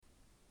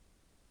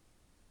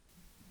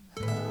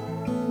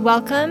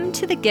Welcome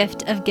to the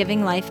Gift of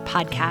Giving Life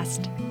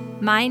podcast.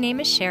 My name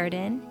is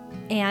Sheridan,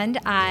 and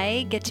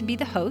I get to be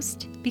the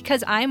host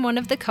because I'm one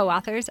of the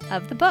co-authors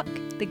of the book,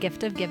 The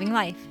Gift of Giving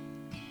Life.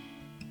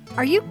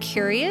 Are you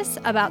curious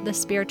about the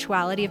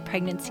spirituality of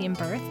pregnancy and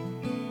birth?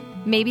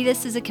 Maybe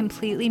this is a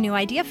completely new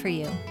idea for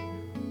you.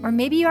 Or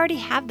maybe you already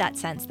have that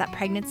sense that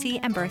pregnancy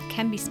and birth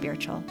can be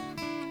spiritual.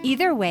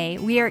 Either way,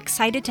 we are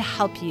excited to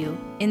help you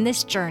in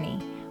this journey,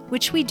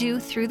 which we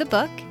do through the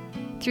book,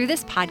 through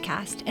this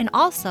podcast, and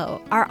also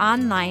our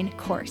online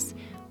course,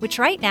 which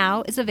right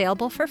now is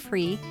available for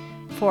free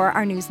for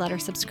our newsletter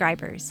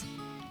subscribers.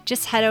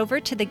 Just head over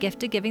to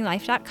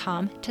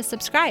thegiftofgivinglife.com to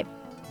subscribe.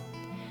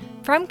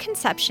 From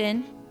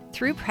conception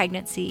through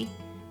pregnancy,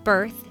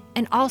 birth,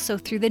 and also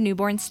through the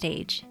newborn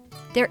stage,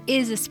 there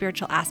is a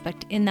spiritual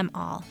aspect in them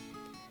all.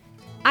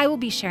 I will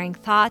be sharing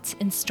thoughts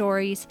and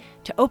stories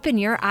to open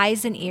your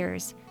eyes and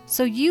ears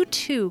so you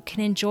too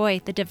can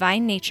enjoy the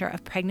divine nature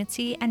of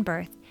pregnancy and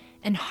birth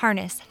and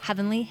harness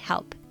heavenly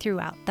help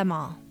throughout them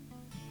all.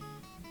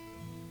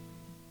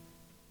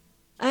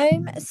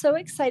 I'm so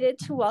excited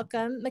to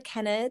welcome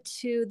McKenna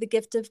to the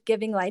Gift of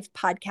Giving Life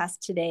podcast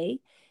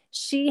today.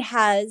 She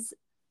has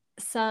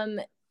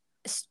some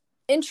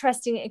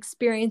interesting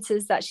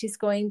experiences that she's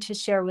going to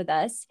share with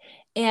us,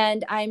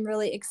 and I'm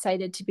really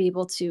excited to be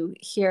able to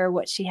hear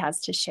what she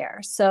has to share.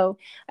 So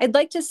I'd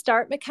like to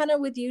start, McKenna,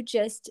 with you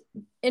just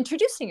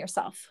introducing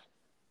yourself.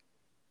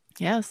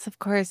 Yes, of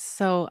course.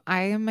 So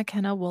I am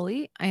McKenna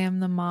Woolley. I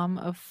am the mom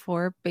of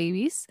 4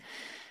 babies,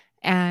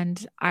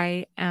 and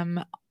I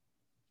am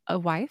a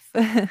wife,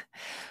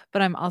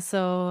 but I'm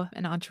also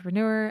an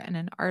entrepreneur and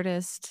an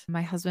artist.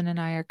 My husband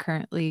and I are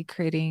currently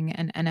creating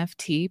an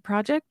NFT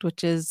project,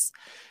 which is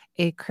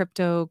a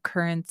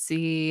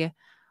cryptocurrency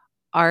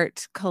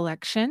art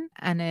collection,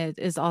 and it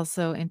is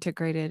also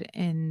integrated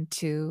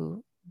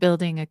into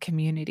building a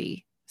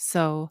community.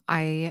 So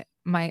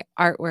my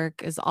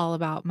artwork is all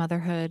about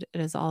motherhood. It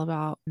is all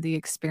about the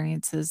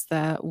experiences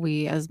that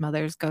we as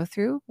mothers go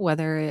through,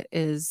 whether it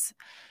is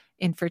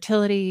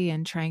infertility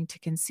and trying to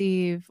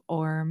conceive,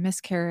 or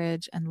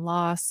miscarriage and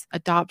loss,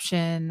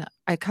 adoption.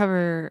 I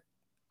cover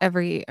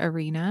every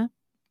arena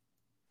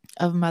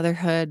of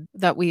motherhood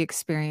that we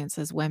experience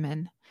as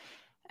women.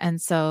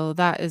 And so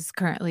that is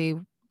currently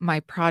my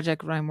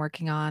project, what I'm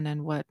working on,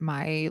 and what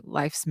my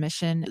life's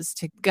mission is,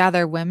 to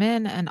gather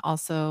women and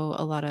also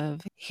a lot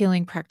of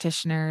healing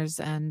practitioners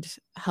and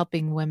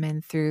helping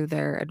women through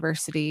their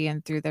adversity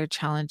and through their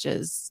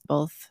challenges,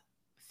 both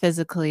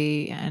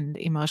physically and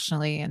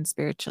emotionally and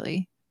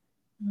spiritually.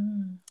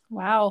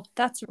 Wow,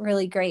 that's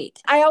really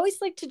great. I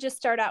always like to just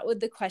start out with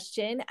the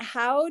question,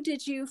 how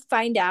did you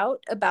find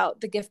out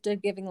about the Gift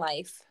of Giving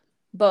Life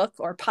book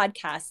or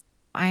podcast?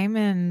 I'm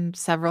in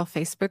several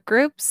Facebook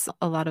groups,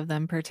 a lot of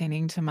them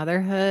pertaining to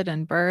motherhood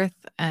and birth.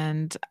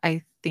 And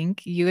I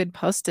think you had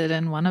posted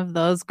in one of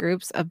those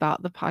groups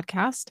about the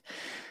podcast.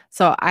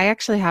 So I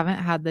actually haven't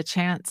had the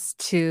chance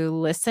to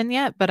listen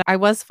yet, but I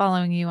was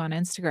following you on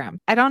Instagram.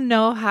 I don't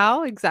know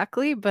how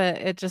exactly, but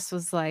it just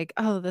was like,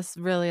 oh, this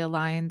really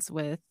aligns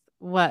with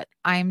what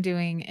I'm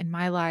doing in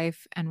my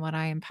life and what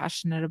I am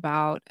passionate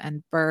about,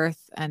 and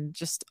birth and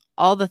just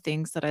all the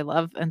things that I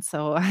love. And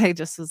so I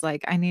just was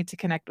like, I need to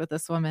connect with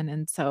this woman.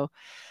 And so,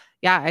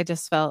 yeah, I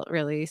just felt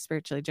really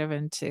spiritually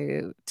driven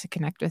to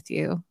connect with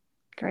you.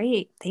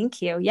 Great.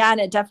 Thank you. Yeah.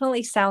 And it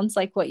definitely sounds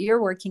like what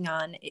you're working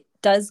on, it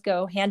does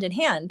go hand in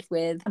hand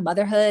with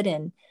motherhood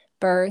and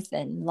birth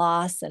and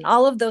loss and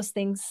all of those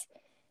things,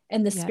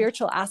 and the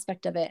spiritual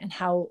aspect of it, and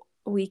how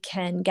we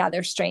can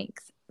gather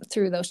strength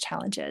through those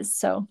challenges.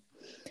 So,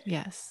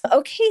 yes.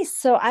 Okay.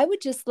 So I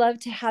would just love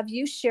to have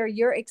you share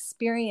your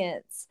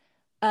experience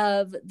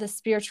of the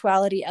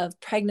spirituality of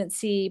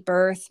pregnancy,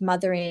 birth,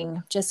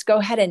 mothering. Just go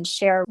ahead and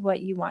share what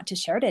you want to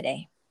share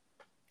today.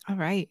 All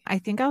right. I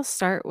think I'll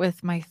start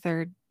with my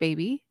 3rd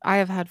baby. I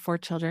have had 4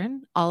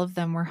 children. All of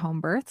them were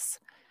home births.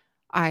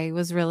 I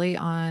was really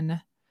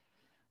on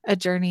a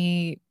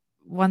journey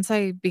once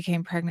I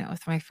became pregnant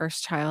with my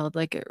first child.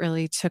 Like, it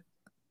really took,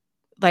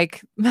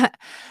 like,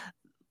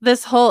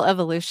 this whole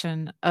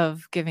evolution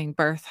of giving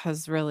birth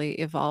has really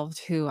evolved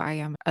who I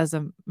am as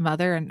a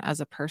mother and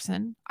as a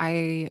person.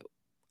 I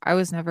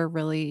was never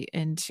really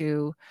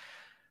into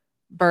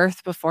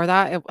birth before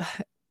that.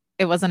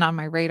 It wasn't on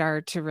my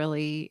radar to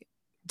really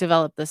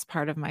develop this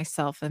part of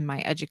myself and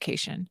my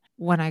education.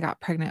 When I got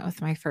pregnant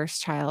with my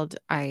first child,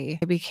 I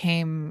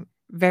became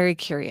very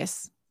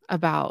curious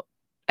about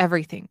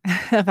everything,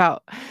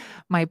 about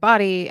my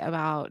body,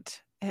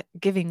 about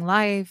giving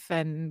life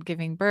and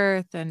giving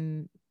birth.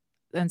 And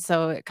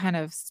so it kind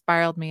of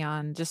spiraled me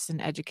on just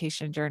an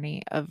education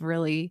journey of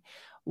really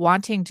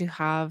wanting to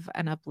have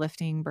an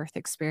uplifting birth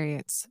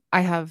experience.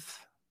 I have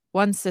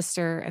 1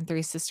 sister and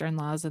 3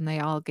 sister-in-laws, and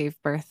they all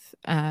gave birth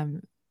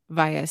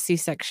via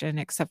C-section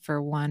except for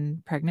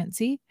 1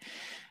 pregnancy.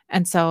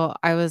 And so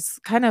I was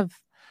kind of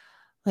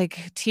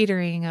like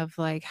teetering of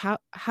like, how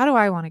do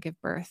I want to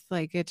give birth?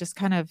 Like, it just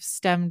kind of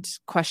stemmed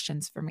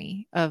questions for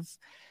me of,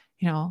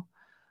 you know,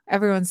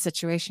 everyone's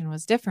situation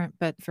was different.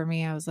 But for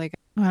me, I was like,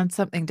 I want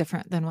something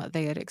different than what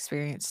they had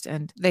experienced.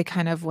 And they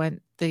kind of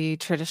went the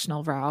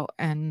traditional route.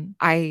 And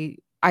I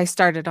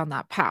started on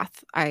that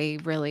path. I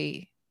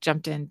really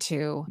jumped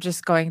into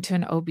just going to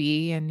an OB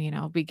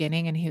and,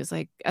 beginning. And he was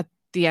like, at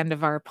the end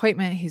of our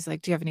appointment, he's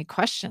like, do you have any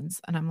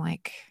questions? And I'm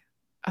like,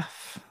 "Ugh,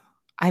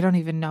 I don't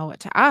even know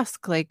what to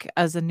ask. Like,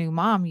 as a new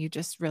mom, you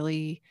just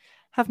really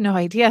have no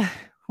idea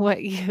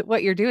what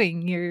you're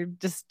doing. You're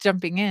just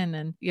jumping in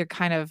and you're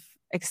kind of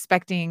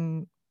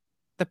expecting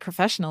the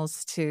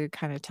professionals to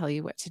kind of tell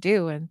you what to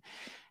do."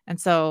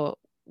 And so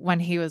when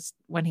he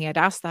had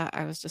asked that,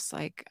 I was just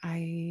like,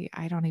 I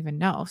don't even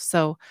know.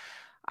 So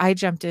I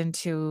jumped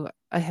into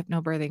a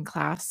hypnobirthing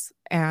class,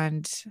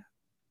 and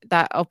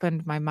that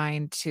opened my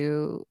mind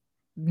to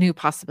new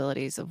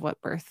possibilities of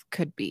what birth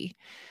could be.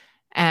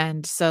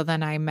 And so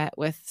then I met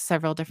with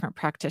several different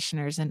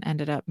practitioners and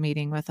ended up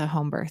meeting with a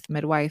home birth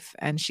midwife,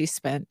 and she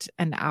spent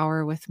an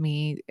hour with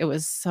me. It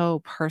was so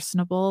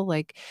personable.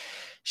 Like,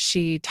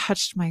 she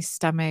touched my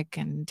stomach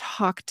and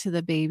talked to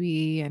the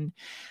baby, and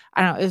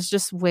I don't know, it was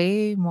just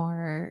way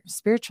more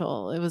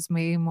spiritual. It was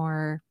way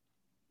more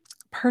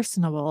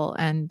personable,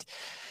 and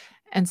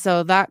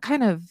so that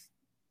kind of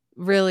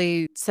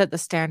really set the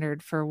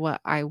standard for what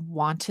I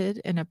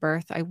wanted in a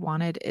birth. I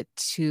wanted it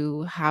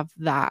to have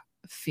that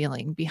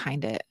feeling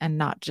behind it, and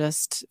not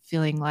just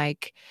feeling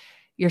like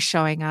you're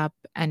showing up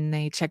and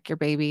they check your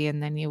baby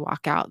and then you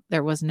walk out.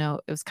 It was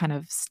kind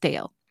of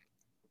stale.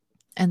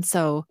 And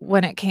so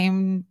when it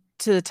came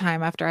to the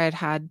time after I had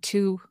had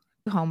 2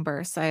 home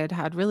births, I had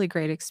had really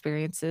great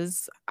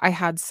experiences. I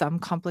had some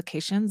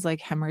complications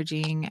like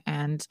hemorrhaging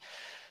and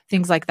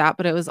things like that,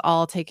 but it was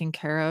all taken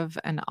care of,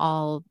 and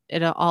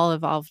it all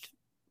evolved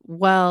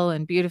well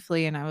and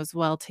beautifully, and I was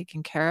well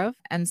taken care of.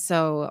 And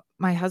so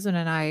my husband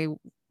and I,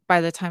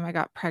 by the time I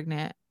got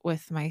pregnant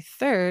with my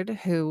third,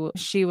 who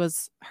she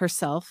was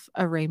herself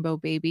a rainbow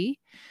baby,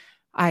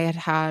 I had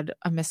had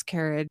a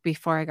miscarriage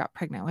before I got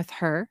pregnant with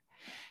her.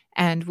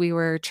 And we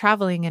were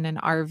traveling in an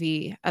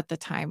RV at the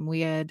time.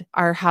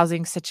 Our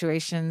housing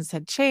situations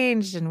had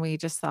changed, and we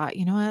just thought,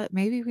 you know what,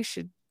 maybe we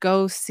should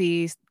go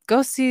see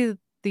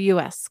the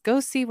US, go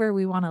see where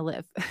we want to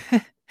live.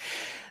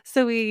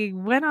 So we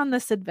went on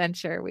this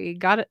adventure. We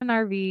got an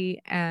RV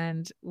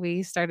and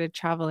we started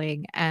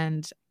traveling,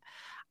 and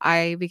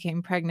I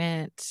became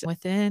pregnant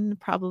within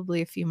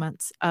probably a few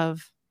months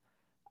of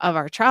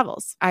our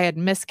travels. I had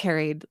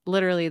miscarried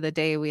literally the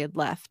day we had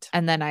left,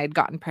 and then I had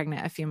gotten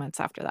pregnant a few months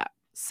after that.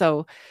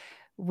 So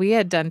we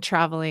had done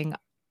traveling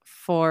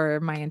for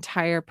my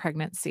entire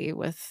pregnancy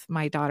with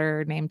my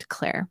daughter named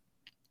Claire.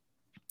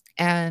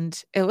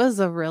 And it was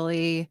a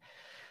really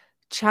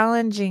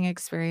challenging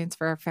experience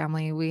for our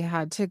family. We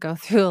had to go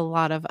through a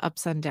lot of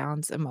ups and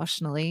downs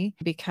emotionally,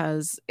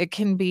 because it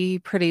can be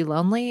pretty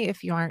lonely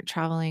if you aren't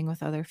traveling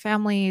with other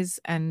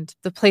families. And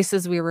the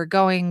places we were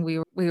going,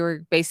 we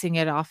were basing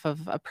it off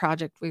of a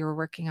project we were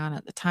working on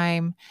at the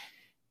time.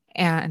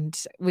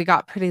 And we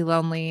got pretty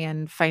lonely,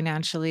 and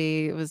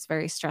financially it was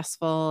very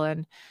stressful,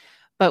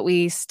 but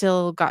we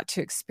still got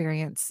to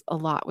experience a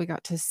lot. We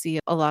got to see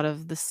a lot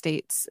of the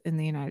states in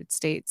the United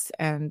States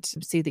and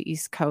see the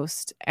East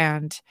Coast.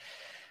 And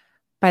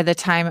by the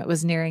time it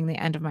was nearing the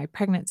end of my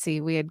pregnancy,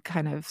 we had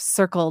kind of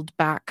circled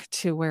back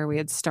to where we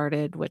had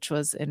started, which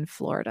was in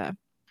Florida.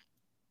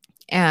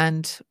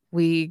 And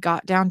we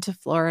got down to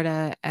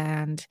Florida,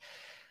 and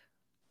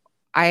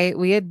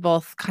we had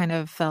both kind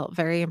of felt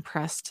very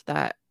impressed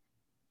that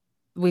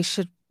we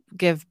should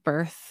give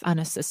birth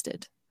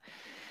unassisted.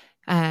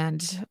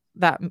 And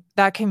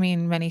that can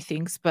mean many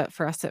things, but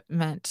for us, it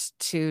meant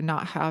to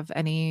not have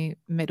any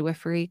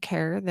midwifery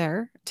care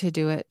there, to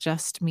do it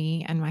just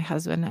me and my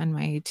husband and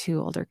my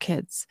 2 older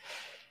kids.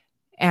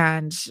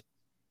 And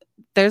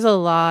there's a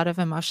lot of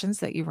emotions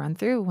that you run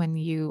through when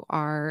you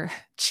are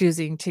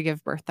choosing to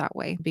give birth that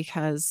way,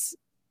 because,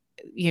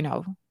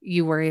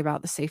 you worry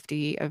about the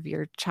safety of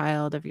your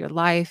child, of your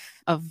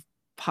life, of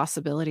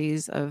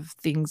possibilities of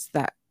things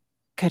that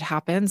could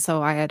happen.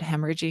 So I had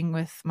hemorrhaging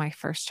with my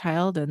first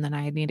child, and then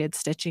I needed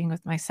stitching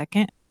with my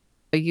second.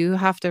 You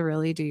have to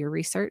really do your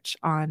research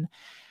on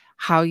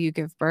how you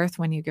give birth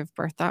when you give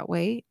birth that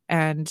way,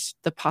 and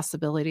the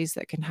possibilities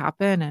that can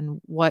happen and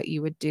what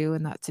you would do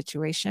in that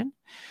situation.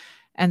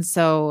 And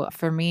so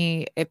for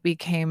me, it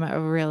became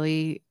a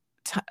really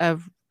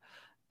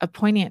a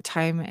poignant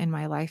time in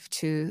my life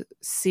to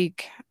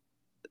seek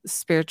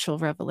spiritual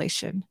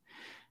revelation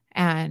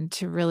and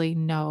to really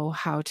know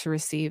how to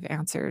receive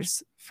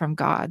answers from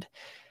God.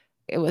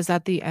 It was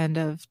at the end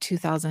of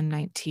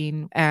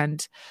 2019,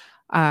 and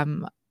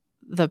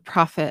the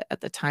prophet at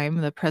the time,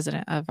 the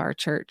president of our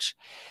church,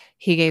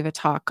 he gave a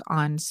talk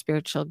on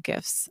spiritual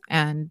gifts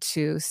and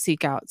to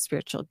seek out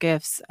spiritual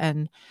gifts.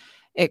 And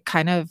it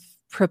kind of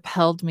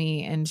propelled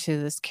me into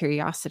this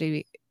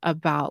curiosity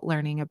about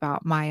learning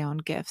about my own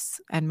gifts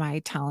and my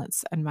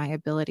talents and my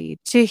ability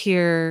to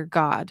hear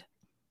God.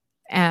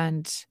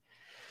 And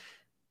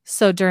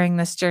so during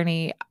this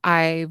journey,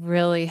 I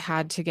really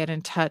had to get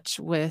in touch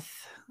with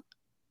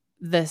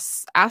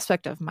this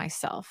aspect of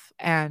myself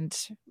and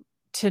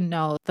to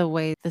know the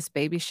way this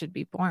baby should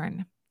be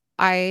born.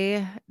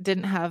 I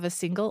didn't have a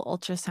single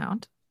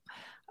ultrasound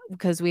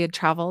because we had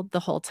traveled the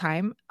whole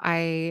time.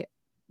 I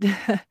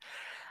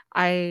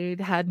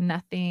had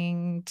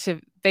nothing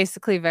to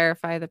basically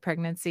verify the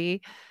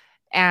pregnancy.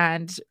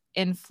 And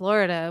in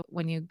Florida,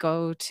 when you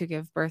go to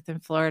give birth in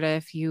Florida,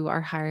 if you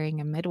are hiring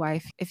a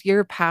midwife, if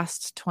you're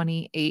past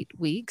 28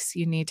 weeks,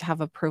 you need to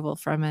have approval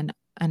from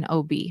an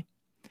OB.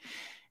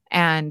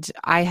 And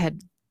I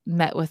had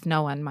met with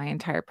no one my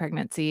entire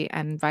pregnancy.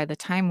 And by the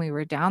time we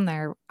were down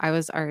there, I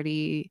was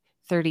already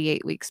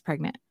 38 weeks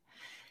pregnant.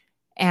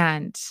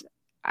 And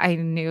I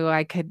knew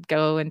I could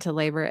go into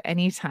labor at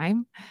any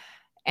time.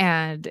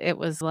 And it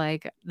was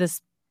like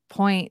this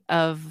point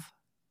of,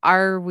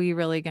 are we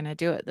really going to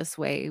do it this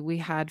way? We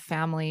had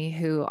family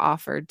who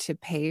offered to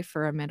pay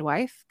for a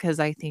midwife because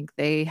I think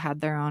they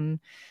had their own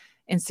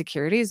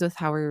insecurities with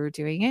how we were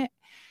doing it.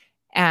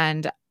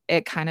 And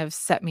it kind of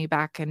set me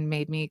back and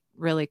made me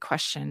really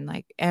question,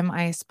 like, am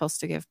I supposed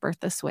to give birth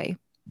this way?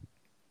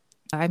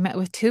 I met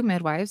with 2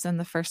 midwives, and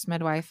the first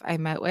midwife I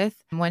met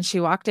with, when she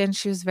walked in,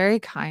 she was very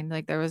kind.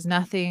 Like, there was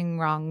nothing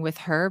wrong with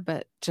her,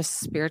 but just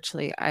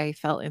spiritually, I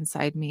felt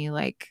inside me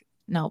like,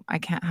 no, I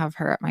can't have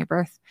her at my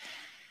birth.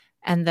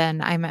 And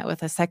then I met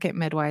with a second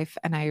midwife,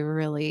 and I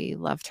really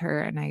loved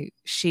her. And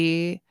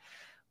she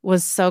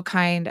was so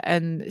kind.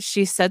 And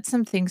she said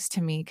some things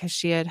to me because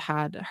she had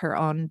had her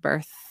own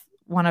birth.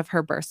 One of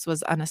her births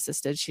was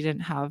unassisted. She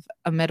didn't have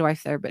a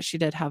midwife there, but she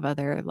did have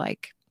other,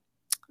 like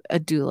a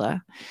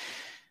doula.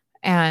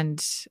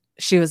 And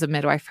she was a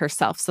midwife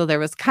herself. So there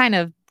was kind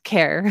of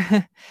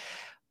care.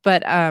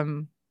 But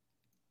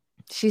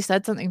she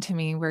said something to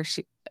me where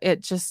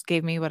it just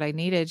gave me what I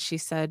needed. She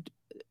said,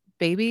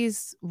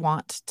 babies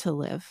want to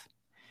live.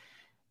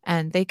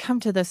 And they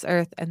come to this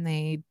earth and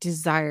they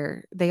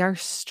are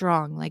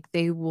strong, like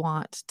they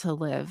want to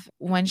live.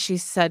 When she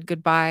said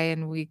goodbye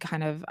and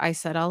I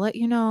said, I'll let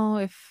you know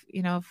if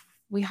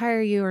we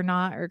hire you or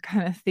not, or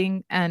kind of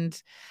thing.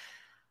 And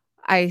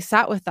I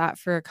sat with that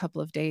for a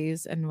couple of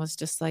days and was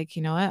just like,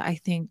 you know what? I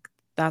think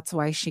that's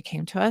why she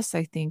came to us.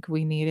 I think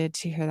we needed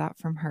to hear that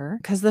from her,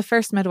 because the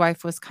first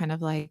midwife was kind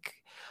of like,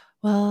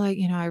 well,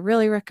 I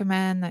really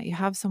recommend that you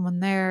have someone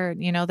there.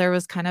 There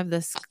was kind of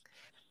this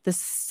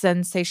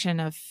sensation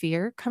of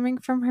fear coming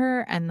from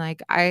her. And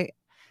like, I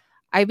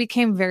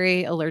became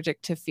very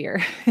allergic to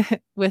fear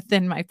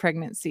within my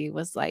pregnancy.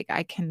 Was like,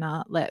 I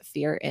cannot let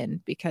fear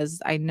in,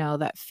 because I know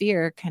that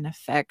fear can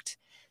affect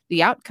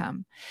the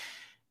outcome.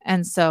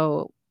 And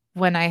so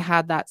when I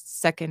had that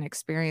second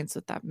experience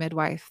with that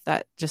midwife,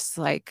 that just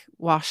like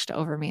washed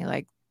over me,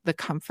 like the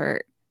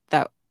comfort,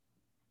 that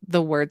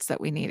the words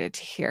that we needed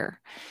to hear.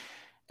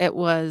 It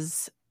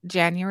was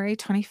January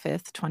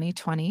 25th,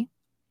 2020,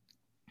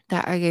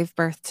 that I gave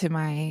birth to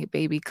my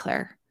baby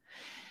Claire.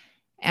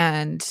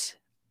 And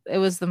it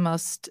was the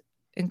most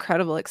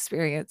incredible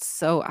experience.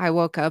 So I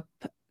woke up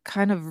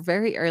kind of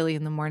very early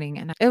in the morning,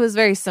 and it was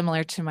very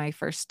similar to my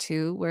first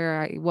 2, where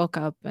I woke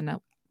up and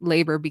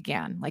labor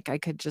began. Like, I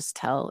could just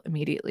tell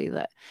immediately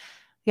that,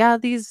 yeah,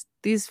 these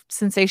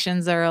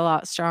sensations are a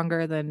lot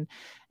stronger than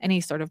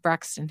any sort of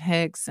Braxton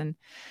Hicks.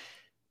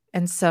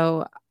 And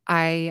so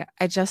I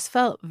just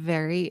felt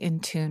very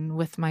in tune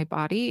with my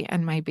body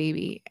and my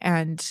baby.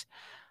 And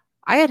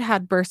I had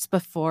had births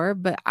before,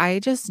 but I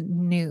just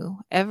knew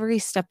every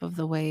step of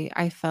the way.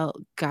 I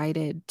felt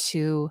guided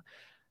to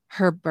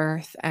her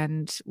birth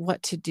and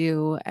what to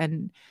do,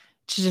 and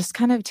to just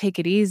kind of take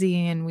it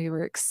easy. And we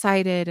were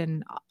excited,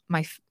 and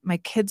my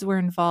kids were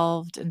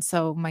involved. And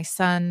so my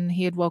son,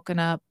 he had woken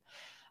up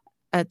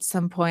at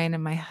some point,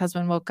 and my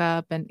husband woke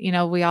up, and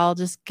we all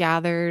just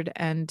gathered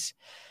and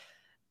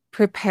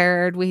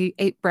prepared. We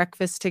ate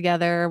breakfast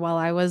together while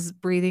I was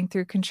breathing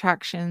through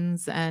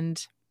contractions,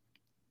 and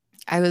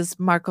I was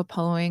Marco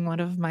Poloing one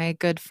of my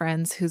good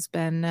friends who's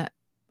been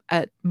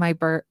at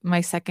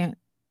my second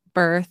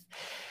birth.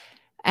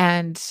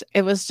 And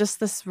it was just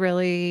this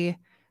really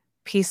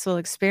peaceful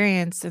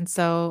experience. And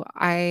so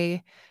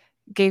I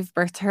gave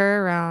birth to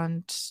her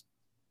around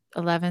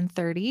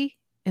 11:30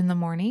 in the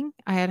morning.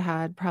 I had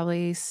had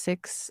probably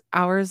 6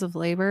 hours of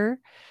labor,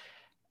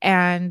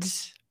 and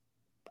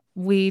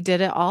we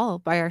did it all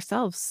by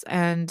ourselves.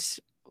 And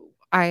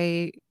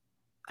I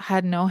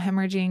had no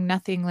hemorrhaging,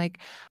 nothing. Like,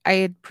 I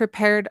had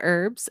prepared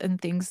herbs and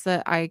things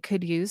that I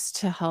could use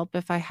to help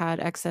if I had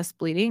excess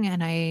bleeding,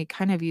 and I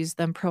kind of used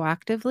them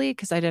proactively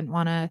because I didn't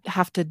want to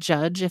have to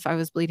judge if I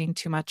was bleeding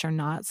too much or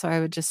not. So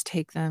I would just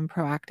take them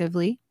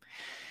proactively.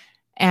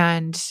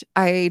 And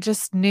I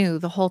just knew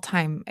the whole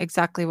time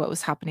exactly what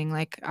was happening.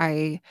 Like,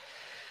 I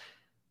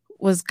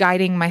was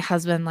guiding my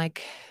husband,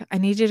 like, I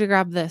need you to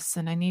grab this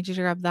and I need you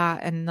to grab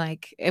that. And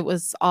like, it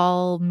was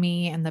all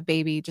me and the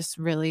baby just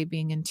really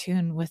being in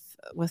tune with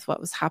what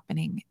was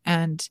happening.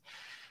 And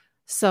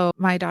so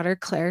my daughter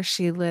Claire,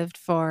 she lived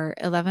for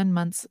 11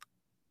 months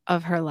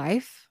of her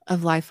life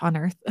on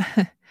earth.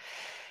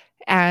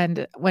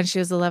 And when she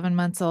was 11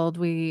 months old,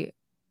 we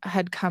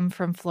had come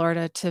from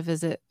Florida to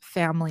visit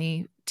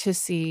family to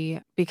see,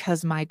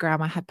 because my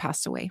grandma had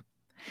passed away.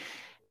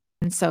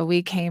 And so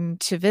we came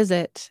to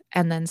visit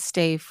and then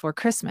stay for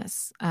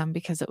Christmas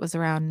because it was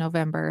around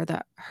November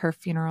that her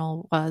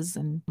funeral was,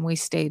 and we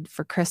stayed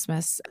for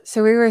Christmas.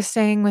 So we were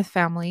staying with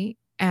family,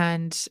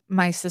 and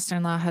my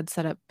sister-in-law had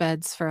set up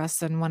beds for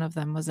us, and one of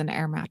them was an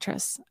air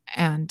mattress.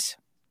 And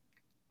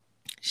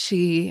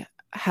she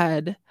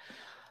had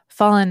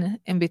fallen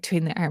in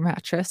between the air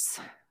mattress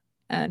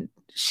and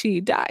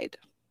she died.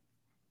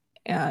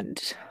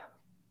 And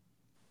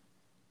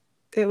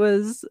it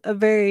was a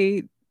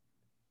very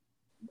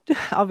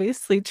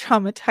obviously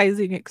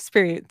traumatizing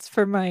experience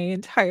for my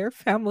entire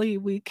family.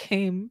 We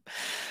came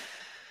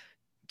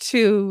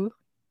to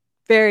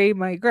bury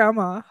my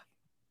grandma,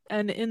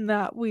 and in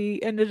that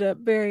we ended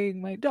up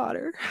burying my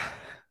daughter.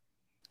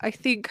 I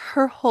think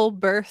her whole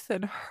birth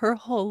and her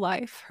whole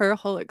life, her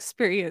whole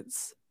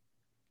experience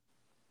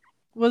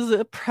was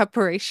a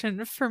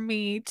preparation for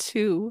me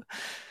to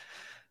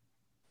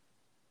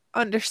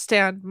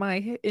understand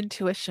my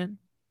intuition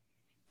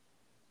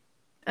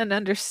and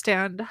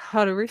understand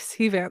how to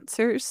receive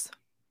answers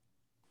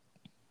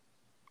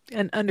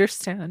and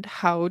understand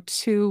how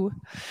to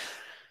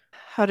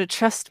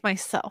trust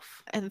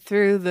myself. And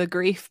through the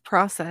grief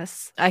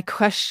process, I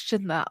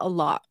questioned that a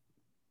lot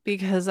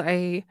because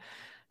I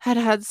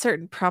had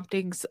certain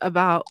promptings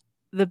about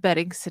the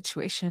bedding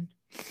situation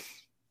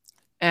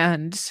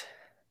and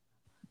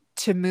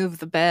to move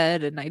the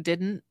bed, and I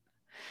didn't.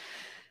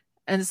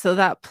 And so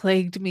that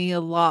plagued me a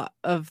lot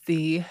of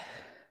the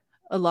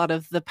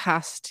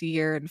past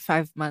year and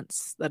 5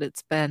 months that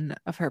it's been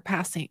of her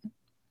passing.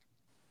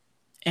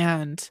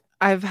 And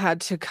I've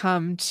had to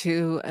come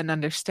to an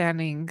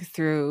understanding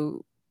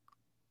through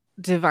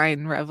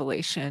divine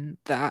revelation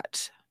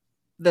that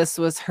this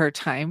was her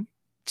time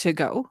to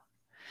go,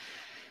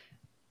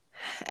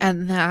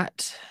 and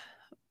that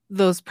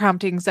those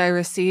promptings I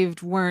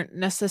received weren't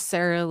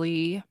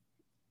necessarily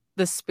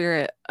the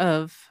spirit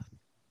of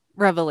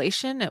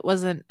revelation. It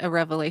wasn't a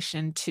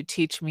revelation to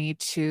teach me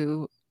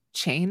to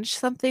change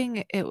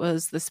something. It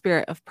was the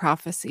spirit of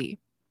prophecy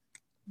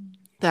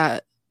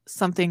that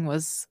something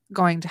was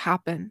going to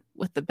happen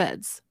with the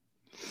beds.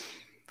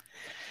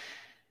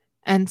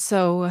 And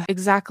so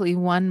exactly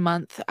 1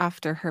 month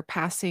after her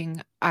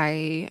passing,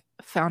 I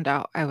found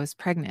out I was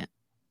pregnant.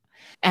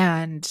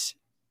 And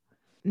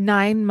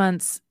 9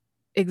 months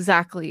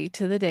exactly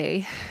to the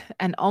day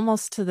and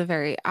almost to the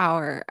very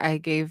hour, I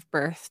gave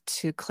birth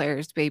to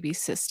Claire's baby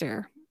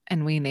sister,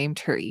 and we named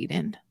her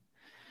Eden.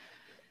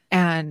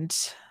 And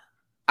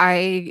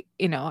I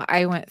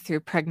went through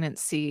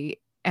pregnancy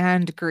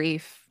and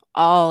grief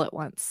all at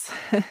once.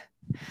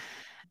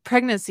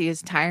 Pregnancy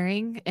is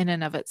tiring in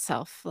and of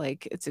itself,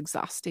 like it's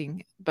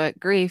exhausting, but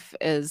grief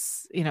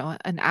is,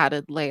 an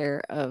added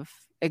layer of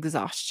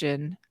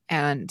exhaustion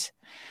and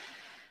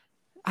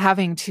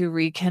having to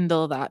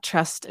rekindle that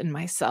trust in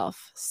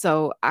myself.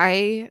 So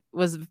I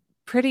was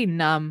pretty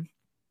numb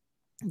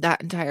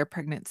that entire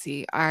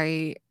pregnancy.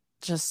 I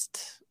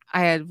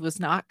was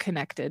not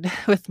connected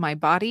with my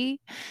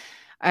body.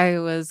 I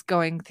was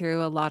going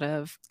through a lot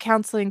of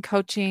counseling,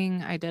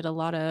 coaching. I did a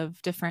lot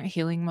of different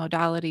healing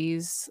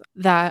modalities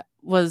that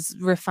was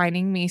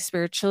refining me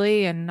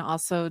spiritually, and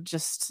also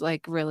just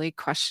like really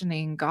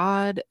questioning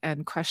God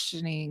and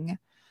questioning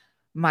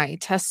my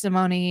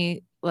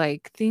testimony,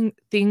 like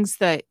things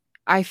that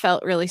I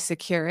felt really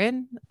secure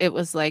in. It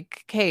was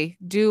like, okay,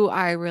 do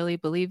I really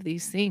believe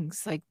these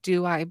things? Like,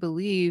 do I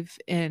believe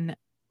in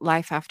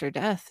life after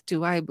death?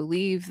 Do I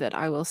believe that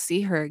I will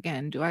see her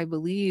again? Do I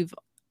believe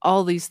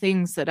all these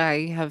things that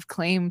I have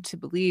claimed to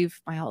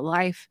believe my whole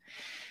life?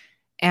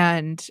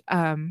 And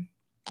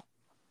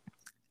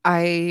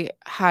I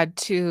had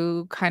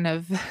to kind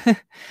of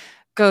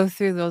go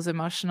through those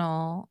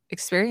emotional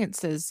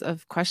experiences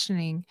of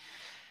questioning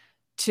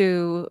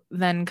to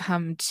then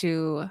come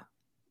to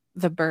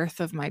the birth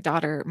of my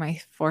daughter,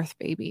 my fourth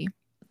baby.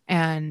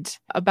 And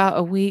about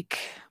a week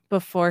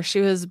before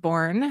she was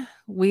born,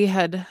 we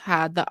had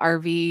the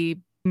RV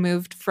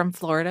moved from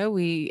Florida.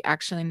 We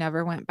actually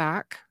never went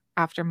back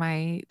after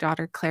my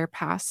daughter Claire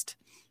passed.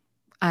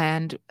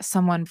 And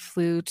someone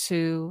flew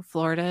to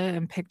Florida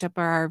and picked up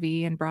our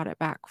RV and brought it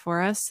back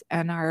for us.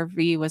 And our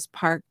RV was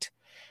parked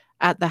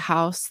at the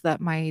house that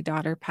my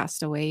daughter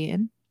passed away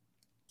in.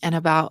 And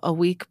about a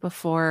week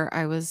before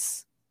I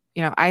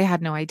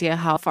had no idea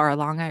how far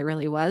along I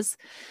really was.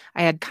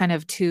 I had kind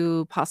of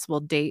two possible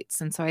dates.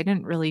 And so I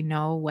didn't really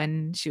know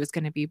when she was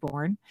going to be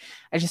born.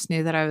 I just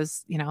knew that I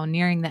was,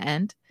 nearing the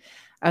end.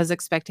 I was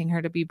expecting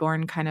her to be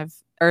born kind of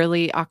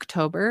early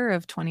October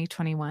of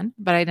 2021,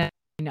 but I didn't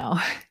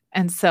know.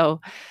 And so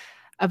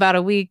about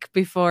a week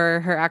before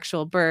her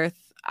actual birth,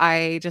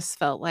 I just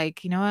felt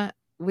like, you know what?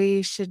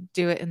 We should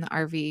do it in the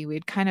RV.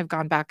 We'd kind of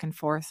gone back and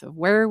forth of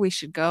where we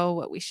should go,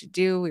 what we should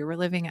do. We were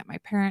living at my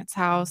parents'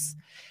 house,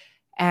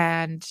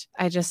 and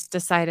I just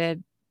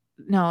decided,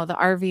 no, the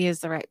RV is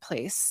the right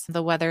place.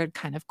 The weather had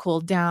kind of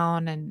cooled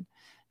down, and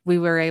we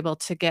were able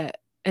to get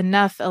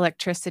enough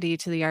electricity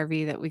to the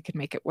RV that we could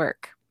make it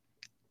work.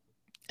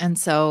 And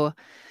so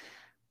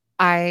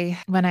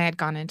when I had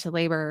gone into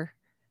labor,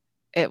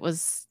 it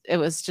was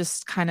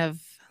just kind of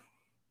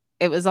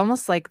it was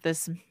almost like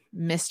this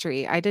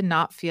mystery. I did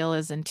not feel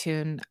as in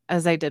tune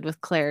as I did with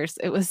Claire's.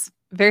 It was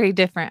very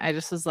different. I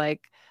just was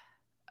like,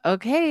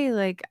 okay,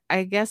 like,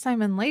 I guess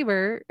I'm in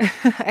labor.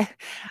 I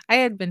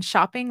had been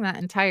shopping that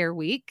entire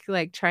week,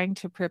 like trying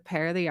to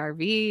prepare the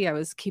RV. I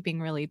was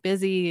keeping really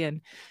busy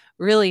and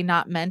really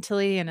not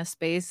mentally in a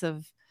space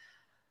of,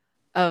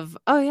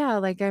 oh yeah,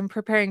 like I'm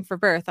preparing for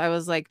birth. I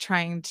was like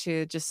trying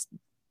to just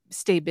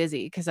stay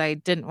busy because I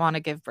didn't want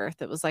to give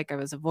birth. It was like I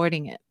was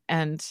avoiding it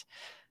and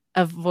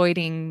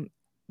avoiding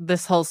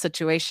this whole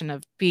situation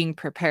of being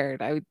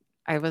prepared.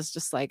 I was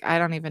just like, I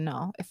don't even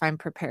know if I'm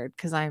prepared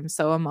because I'm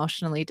so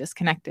emotionally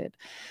disconnected.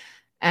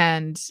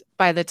 And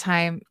by the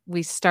time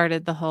we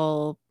started the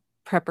whole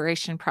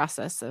preparation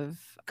process of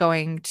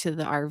going to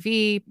the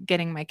RV,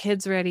 getting my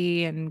kids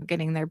ready and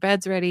getting their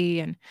beds ready,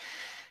 and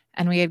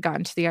we had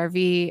gotten to the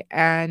RV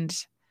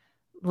and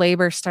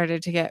labor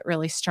started to get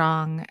really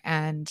strong,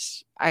 and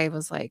I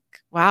was like,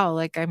 wow,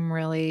 like I'm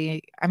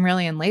really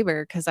in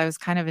labor, because I was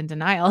kind of in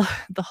denial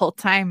the whole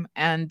time,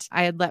 and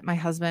I had let my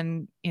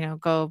husband,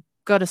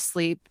 go to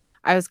sleep.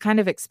 I was kind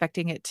of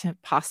expecting it to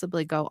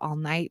possibly go all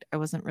night. I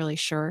wasn't really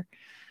sure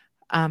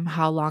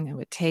how long it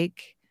would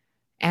take.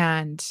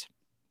 And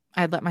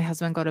I'd let my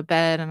husband go to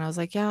bed, and I was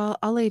like, yeah,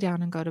 I'll lay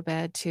down and go to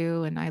bed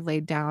too. And I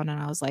laid down and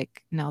I was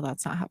like, no,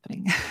 that's not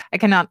happening. I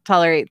cannot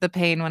tolerate the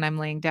pain when I'm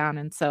laying down.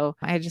 And so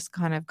I had just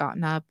kind of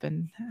gotten up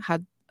and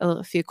had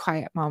a few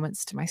quiet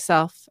moments to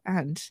myself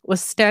and was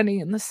standing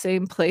in the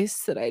same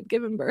place that I'd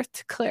given birth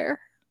to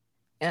Claire,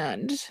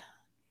 and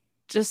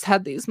just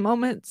had these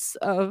moments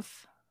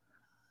of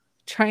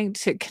trying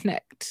to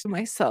connect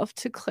myself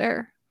to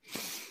Claire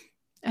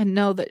and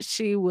know that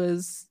she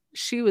was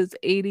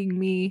aiding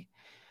me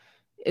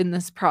in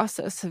this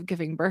process of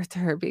giving birth to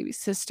her baby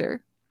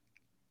sister.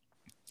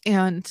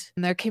 And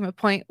there came a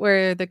point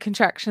where the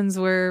contractions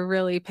were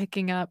really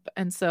picking up.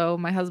 And so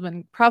my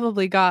husband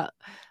probably got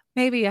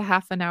maybe a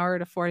half an hour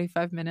to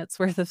 45 minutes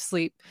worth of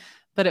sleep,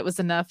 but it was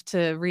enough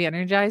to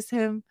re-energize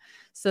him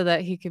so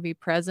that he could be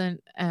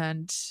present.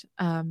 And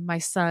my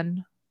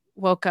son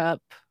woke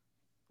up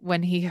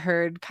when he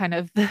heard kind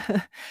of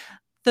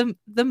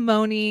the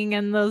moaning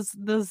and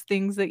those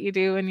things that you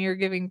do when you're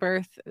giving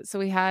birth. So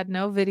we had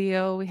no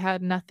video, we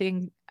had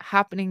nothing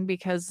happening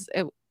because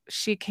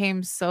she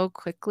came so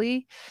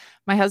quickly.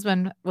 My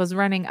husband was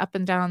running up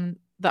and down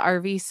the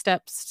RV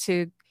steps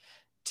to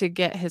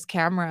get his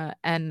camera,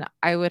 and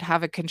I would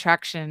have a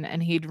contraction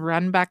and he'd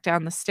run back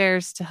down the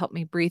stairs to help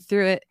me breathe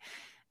through it.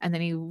 And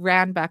then he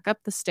ran back up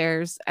the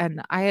stairs,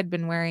 and I had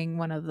been wearing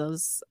one of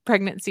those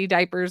pregnancy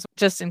diapers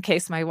just in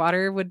case my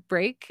water would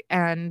break.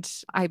 And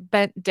I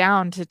bent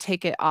down to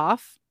take it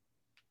off.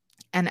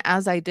 And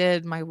as I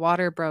did, my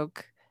water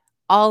broke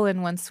all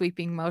in one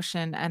sweeping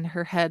motion, and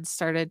her head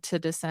started to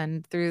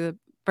descend through the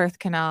birth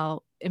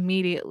canal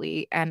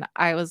immediately. And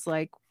I was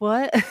like,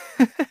 what?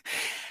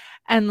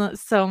 And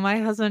so my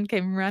husband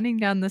came running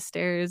down the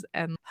stairs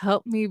and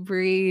helped me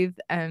breathe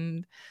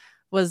and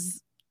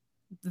was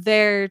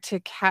there to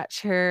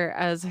catch her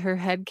as her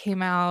head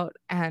came out,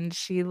 and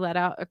she let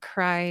out a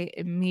cry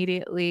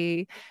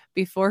immediately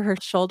before her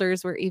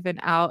shoulders were even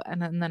out.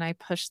 And then I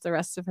pushed the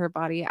rest of her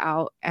body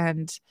out,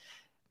 and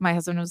my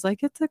husband was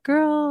like, it's a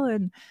girl.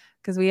 And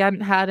because we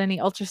hadn't had any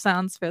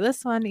ultrasounds for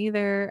this one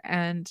either.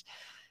 And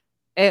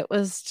it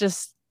was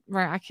just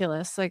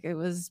miraculous. Like, it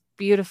was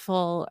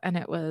beautiful.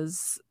 And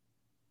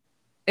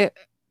it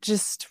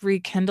just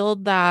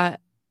rekindled that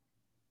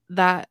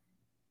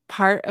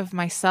part of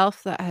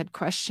myself that had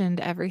questioned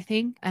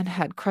everything and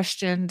had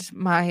questioned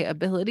my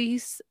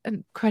abilities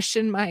and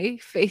questioned my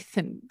faith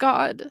in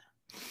God,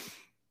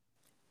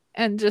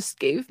 and just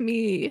gave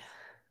me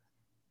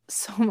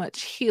so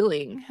much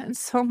healing and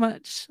so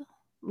much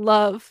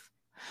love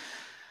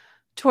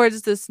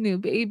towards this new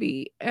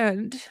baby.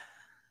 And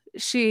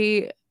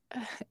she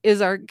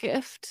is our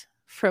gift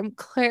from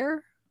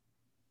Claire.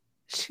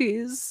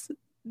 She's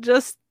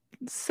just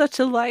such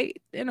a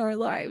light in our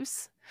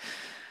lives.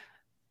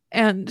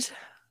 And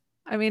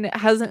I mean, it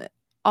hasn't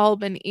all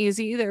been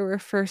easy. There were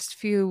first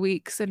few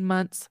weeks and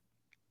months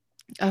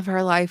of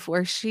her life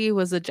where she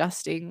was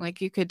adjusting.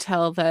 Like, you could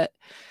tell that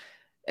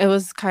it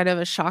was kind of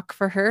a shock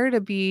for her to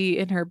be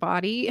in her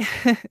body.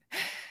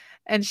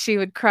 And she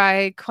would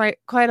cry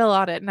quite a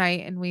lot at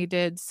night. And we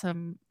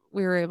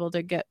were able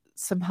to get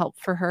some help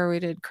for her. We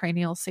did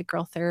cranial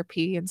sacral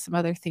therapy and some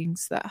other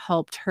things that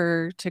helped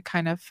her to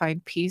kind of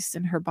find peace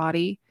in her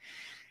body.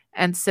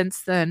 And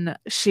since then,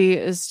 she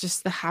is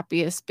just the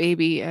happiest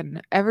baby.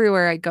 And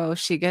everywhere I go,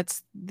 she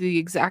gets the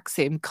exact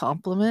same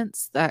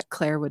compliments that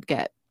Claire would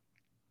get.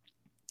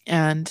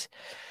 And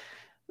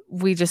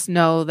we just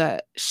know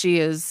that she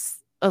is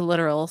a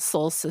literal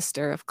soul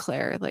sister of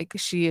Claire. Like,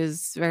 she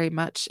is very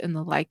much in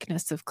the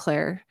likeness of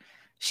Claire.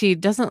 She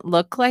doesn't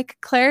look like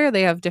Claire.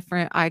 They have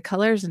different eye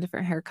colors and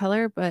different hair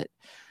color, but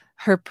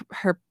her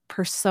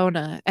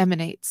persona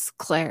emanates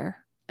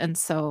Claire. And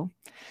so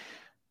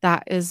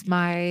that is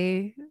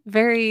my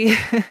very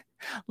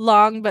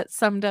long but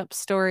summed up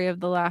story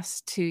of the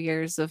last 2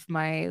 years of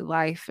my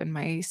life and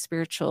my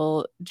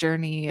spiritual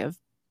journey of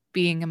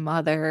being a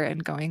mother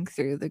and going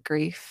through the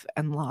grief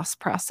and loss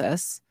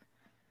process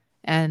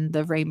and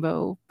the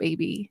rainbow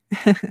baby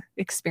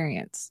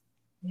experience.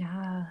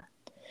 Yeah.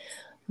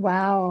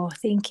 Wow.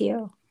 Thank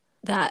you.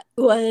 That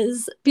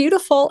was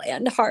beautiful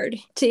and hard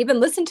to even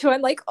listen to.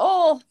 I'm like,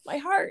 oh, my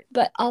heart,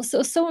 but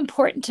also so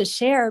important to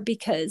share,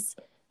 because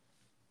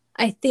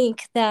I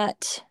think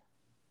that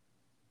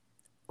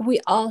we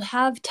all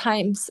have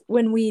times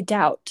when we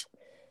doubt,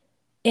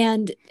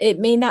 and it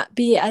may not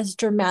be as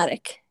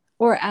dramatic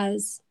or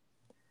as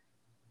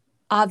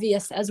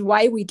obvious as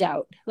why we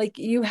doubt. Like,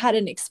 you had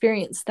an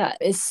experience that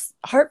is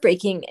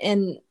heartbreaking,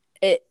 and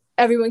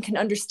everyone can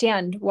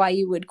understand why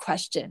you would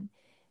question,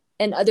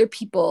 and other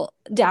people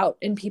doubt,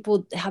 and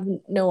people have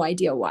no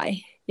idea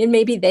why, and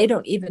maybe they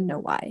don't even know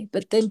why.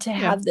 But then to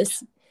have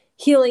this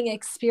healing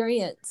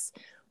experience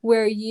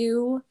where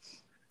you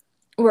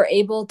were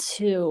able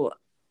to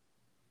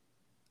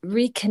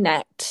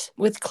reconnect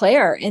with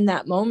Claire in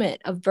that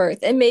moment of birth,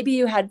 and maybe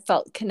you had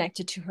felt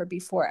connected to her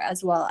before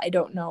as well, I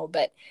don't know,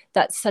 but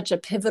that's such a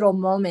pivotal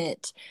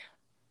moment.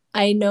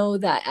 I know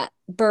that at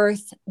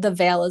birth the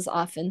veil is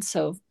often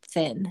so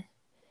thin,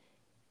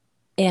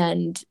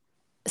 and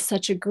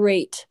such a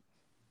great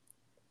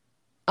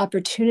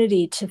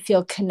opportunity to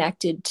feel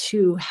connected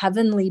to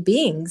heavenly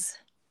beings,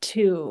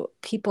 to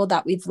people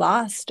that we've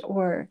lost,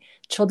 or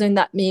children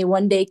that may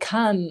one day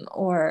come,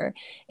 or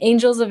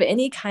angels of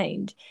any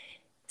kind.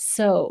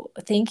 So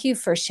thank you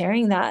for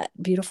sharing that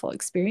beautiful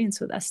experience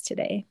with us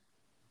today.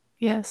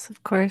 Yes,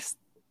 of course.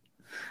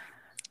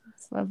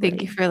 It's lovely.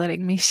 Thank you for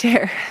letting me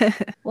share.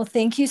 Well,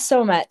 thank you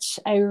so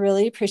much. I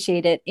really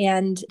appreciate it.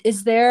 And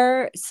is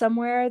there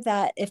somewhere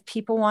that if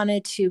people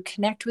wanted to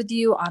connect with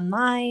you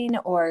online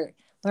or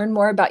learn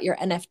more about your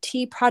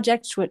NFT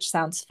project, which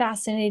sounds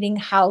fascinating,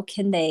 how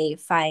can they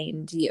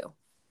find you?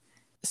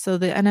 So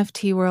the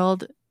NFT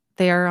world,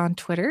 they are on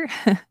Twitter.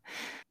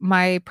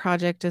 My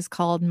project is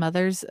called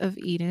Mothers of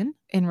Eden,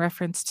 in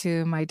reference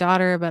to my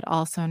daughter, but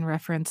also in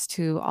reference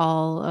to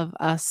all of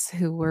us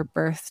who were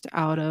birthed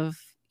out of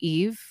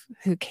Eve,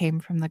 who came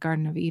from the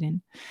Garden of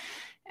Eden.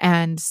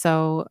 And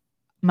so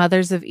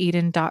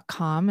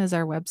mothersofeden.com is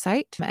our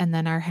website. And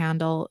then our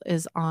handle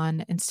is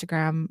on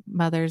Instagram,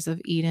 Mothers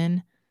of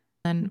Eden.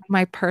 And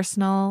my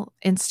personal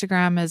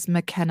Instagram is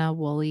McKenna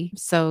Woolley.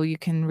 So you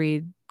can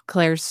read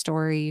Claire's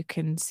story. You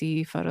can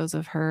see photos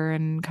of her,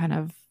 and kind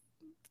of,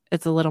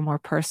 it's a little more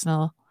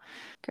personal.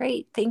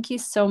 Great. Thank you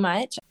so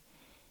much.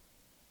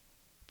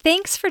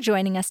 Thanks for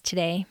joining us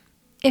today.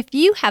 If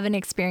you have an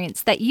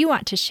experience that you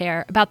want to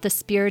share about the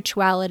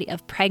spirituality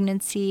of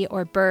pregnancy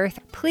or birth,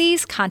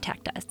 please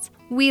contact us.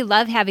 We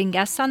love having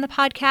guests on the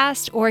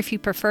podcast, or if you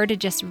prefer to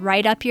just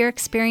write up your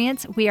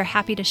experience, we are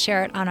happy to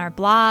share it on our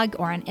blog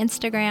or on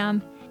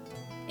Instagram.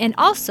 And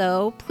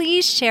also,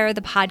 please share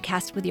the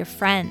podcast with your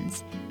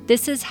friends.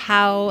 This is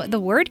how the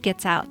word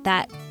gets out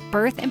that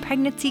birth and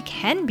pregnancy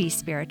can be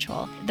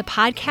spiritual. The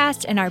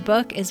podcast and our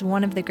book is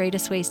one of the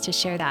greatest ways to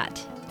share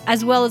that,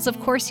 as well as, of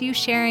course, you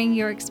sharing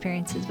your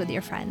experiences with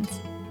your friends.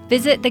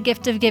 Visit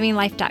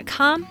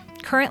thegiftofgivinglife.com.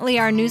 Currently,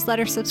 our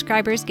newsletter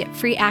subscribers get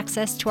free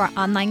access to our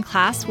online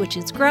class, which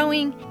is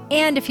growing.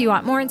 And if you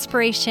want more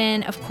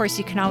inspiration, of course,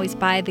 you can always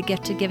buy The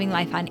Gift of Giving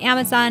Life on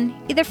Amazon,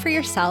 either for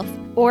yourself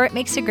or it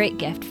makes a great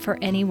gift for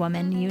any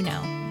woman you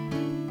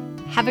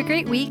know. Have a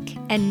great week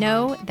and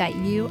know that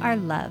you are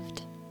loved.